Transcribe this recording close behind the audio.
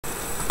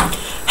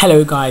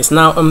Hello guys,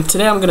 now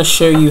today I'm going to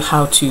show you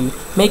how to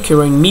make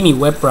your own mini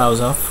web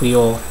browser for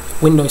your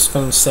Windows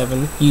Phone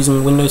 7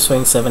 using Windows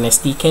Phone 7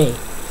 SDK.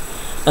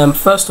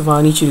 First of all,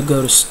 I need you to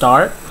go to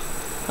Start,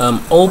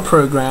 All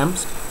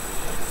Programs,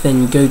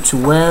 then go to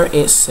where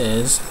it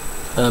says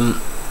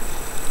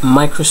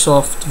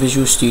Microsoft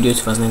Visual Studio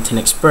 2010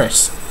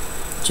 Express. I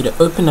want you to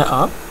open that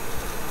up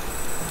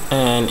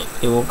and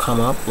it will come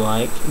up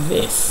like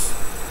this.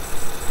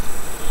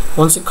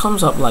 Once it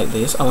comes up like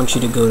this, I want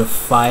you to go to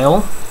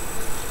File,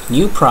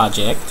 New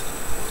Project,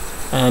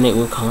 and it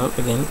will come up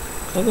again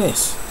like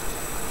this.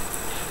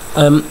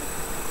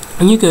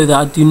 When you go there,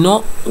 I do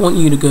not want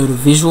you to go to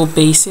Visual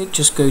Basic,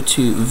 just go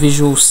to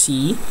Visual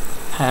C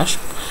hash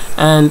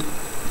and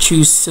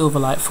choose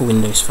Silverlight for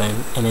Windows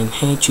Phone, and then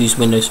here choose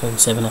Windows Phone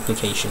 7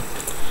 application.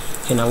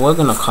 Okay, now we're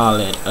gonna call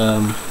it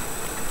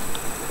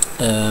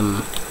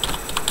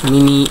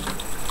mini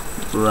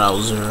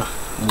browser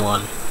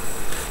 1.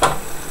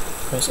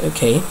 Press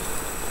OK,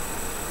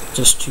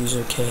 just choose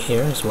OK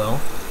here as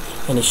well,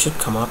 and it should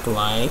come up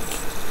like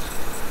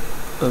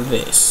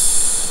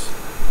this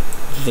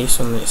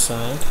on this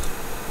side,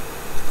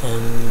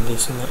 and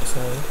this on that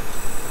side,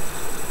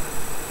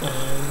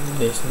 and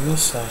this on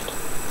this side.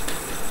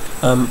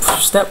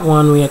 Step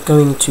 1, we are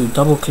going to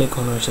double click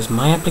on where it says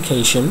My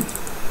Application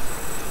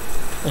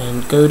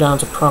and go down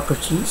to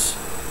Properties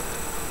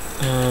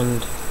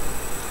and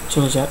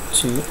change that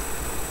to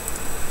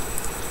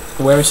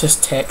where it says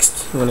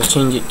Text. You want to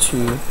change it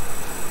to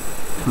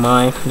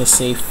let's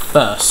say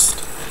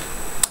First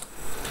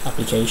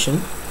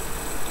Application.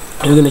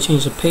 And we're going to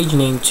change the page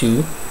name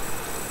to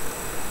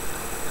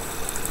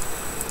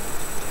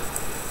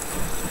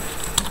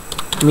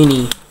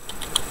Mini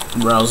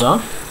Browser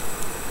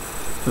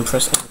and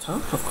press enter,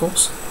 of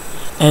course.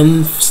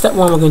 And step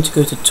 1, we're going to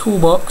go to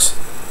Toolbox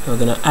and we're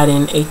going to add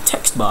in a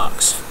text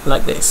box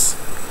like this.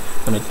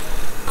 I'm going to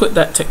put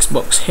that text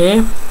box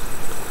here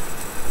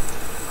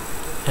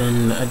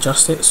and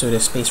adjust it so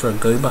there's space for a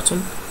go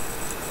button.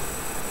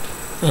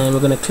 And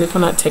we're going to click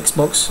on that text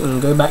box and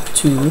go back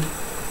to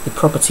the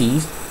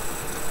properties.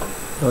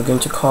 And we're going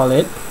to call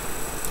it,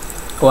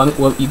 well,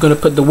 you're going to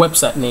put the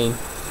website name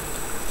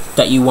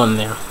that you want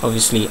there,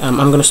 obviously. I'm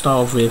going to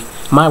start off with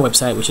my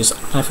website, which is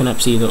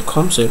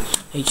 -absolute.com, so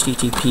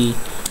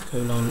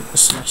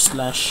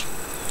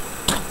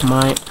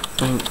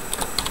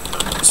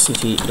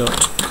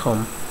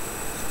http://mycity.com.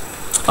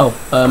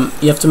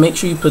 You have to make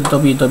sure you put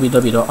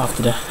www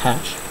after the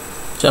hash,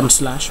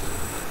 slash,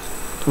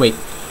 wait,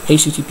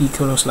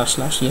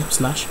 http:// yeah,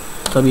 slash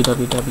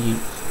www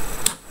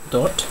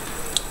dot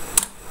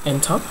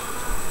enter.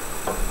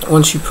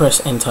 Once you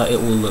press enter, it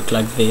will look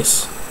like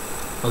this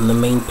on the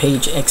main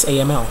page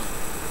XAML.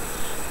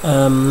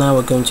 Now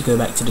we're going to go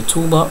back to the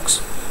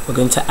toolbox. We're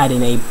going to add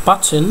in a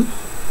button,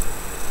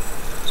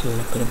 so we're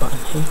going to put a button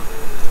here.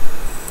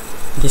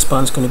 This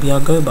button's going to be our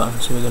go button,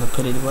 so we're going to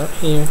put it right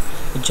here,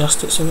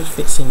 adjust it so it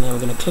fits in there.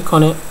 We're going to click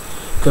on it,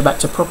 go back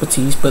to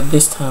properties, but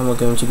this time we're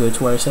going to go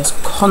to where it says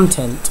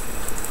content.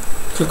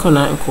 Click on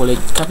that and call it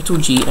capital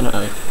G and an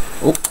O.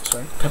 Oh,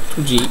 sorry,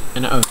 capital G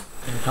and an O.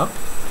 Enter.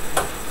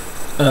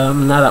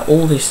 Now that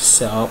all this is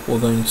set up, we're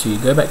going to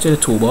go back to the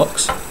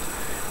toolbox.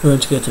 We're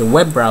going to go to the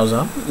web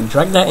browser,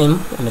 drag that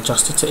in and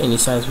adjust it to any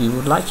size we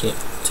would like it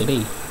to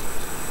be.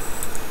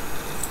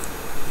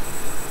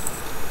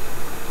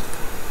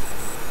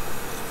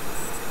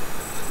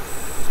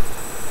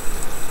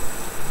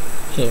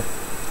 Here.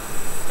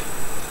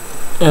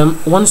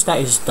 Once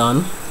that is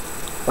done,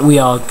 we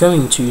are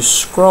going to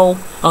scroll.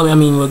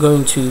 We're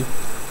going to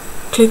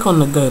click on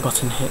the go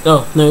button here.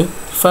 Oh no,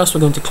 first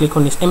we're going to click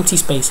on this empty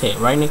space here,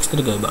 right next to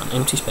the go button,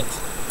 empty space.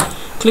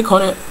 Click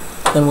on it,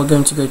 then we're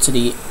going to go to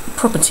the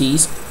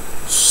properties,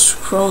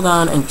 scroll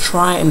down and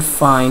try and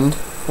find,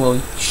 well,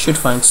 you should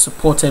find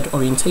supported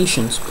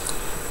orientations.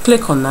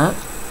 Click on that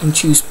and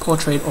choose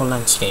portrait or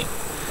landscape.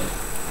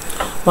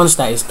 Once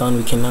that is done,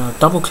 we can now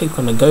double click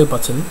on the go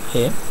button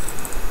here,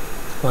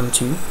 1,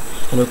 2, and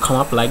it will come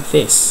up like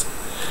this.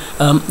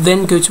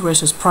 Then go to where it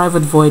says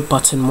private void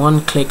button, one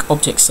click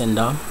object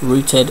sender,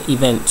 rooted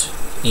event,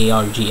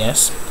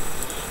 ARGS.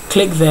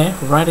 Click there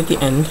right at the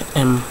end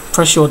and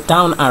press your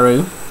down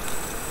arrow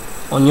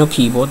on your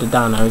keyboard, the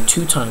down arrow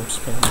 2 times,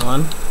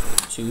 1,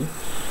 2,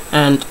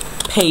 and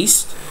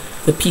paste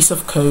the piece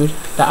of code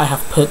that I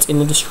have put in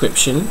the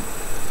description.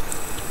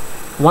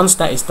 Once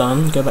that is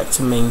done, go back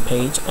to main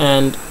page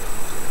and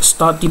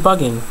start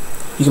debugging.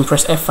 You can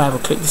press F5 or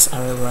click this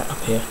arrow right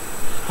up here.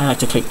 I like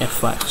to click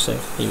F5, so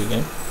here we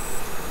go.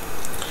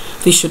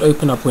 This should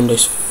open up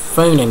Windows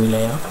Phone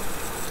emulator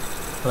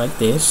like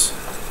this.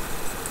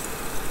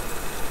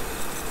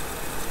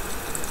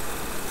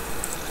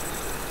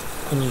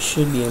 And you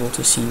should be able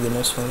to see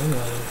Windows Phone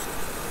emulator.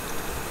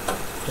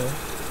 Okay.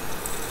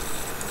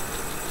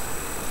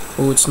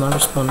 Oh, it's not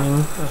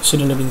responding. I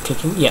shouldn't have been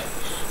clicking. Yeah,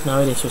 now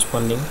it is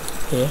responding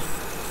here.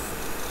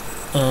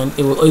 And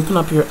it will open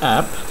up your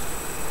app.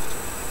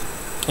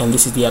 And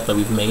this is the app that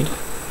we've made.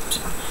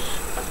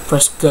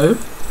 Press go.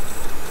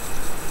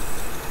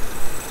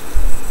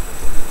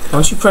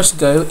 Once you press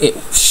go, it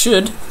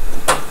should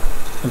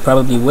and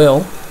probably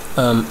will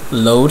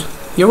load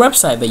your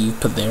website that you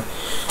put there.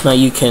 Now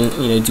you can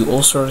do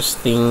all sorts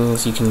of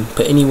things. You can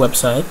put any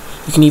website.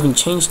 You can even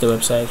change the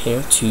website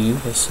here to,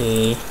 let's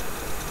say,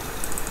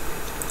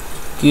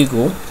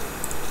 Google,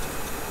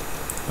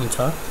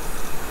 enter,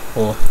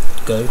 or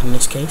Go in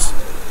this case.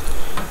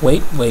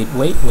 Wait,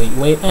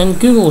 and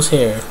Google's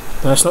here.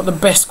 Now it's not the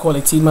best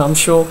quality, but I'm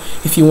sure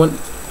if you want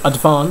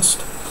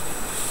advanced,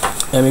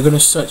 and we're going to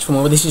search for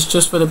more. This is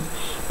just for the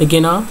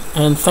beginner,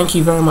 and thank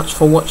you very much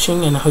for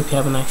watching, and I hope you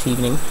have a nice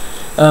evening,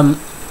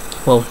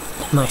 well,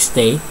 nice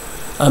day.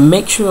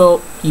 Make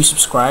sure you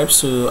subscribe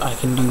so I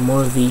can do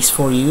more of these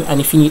for you, and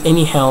if you need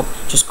any help,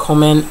 just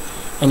comment.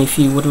 And if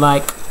you would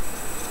like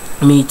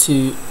me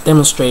to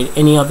demonstrate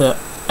any other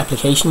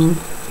application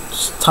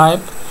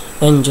type,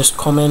 then just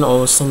comment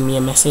or send me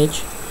a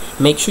message.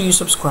 Make sure you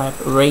subscribe,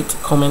 rate,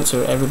 comment,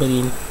 so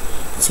everybody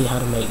can see how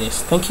to make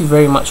this. Thank you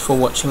very much for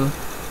watching.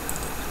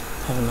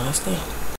 Have a nice day.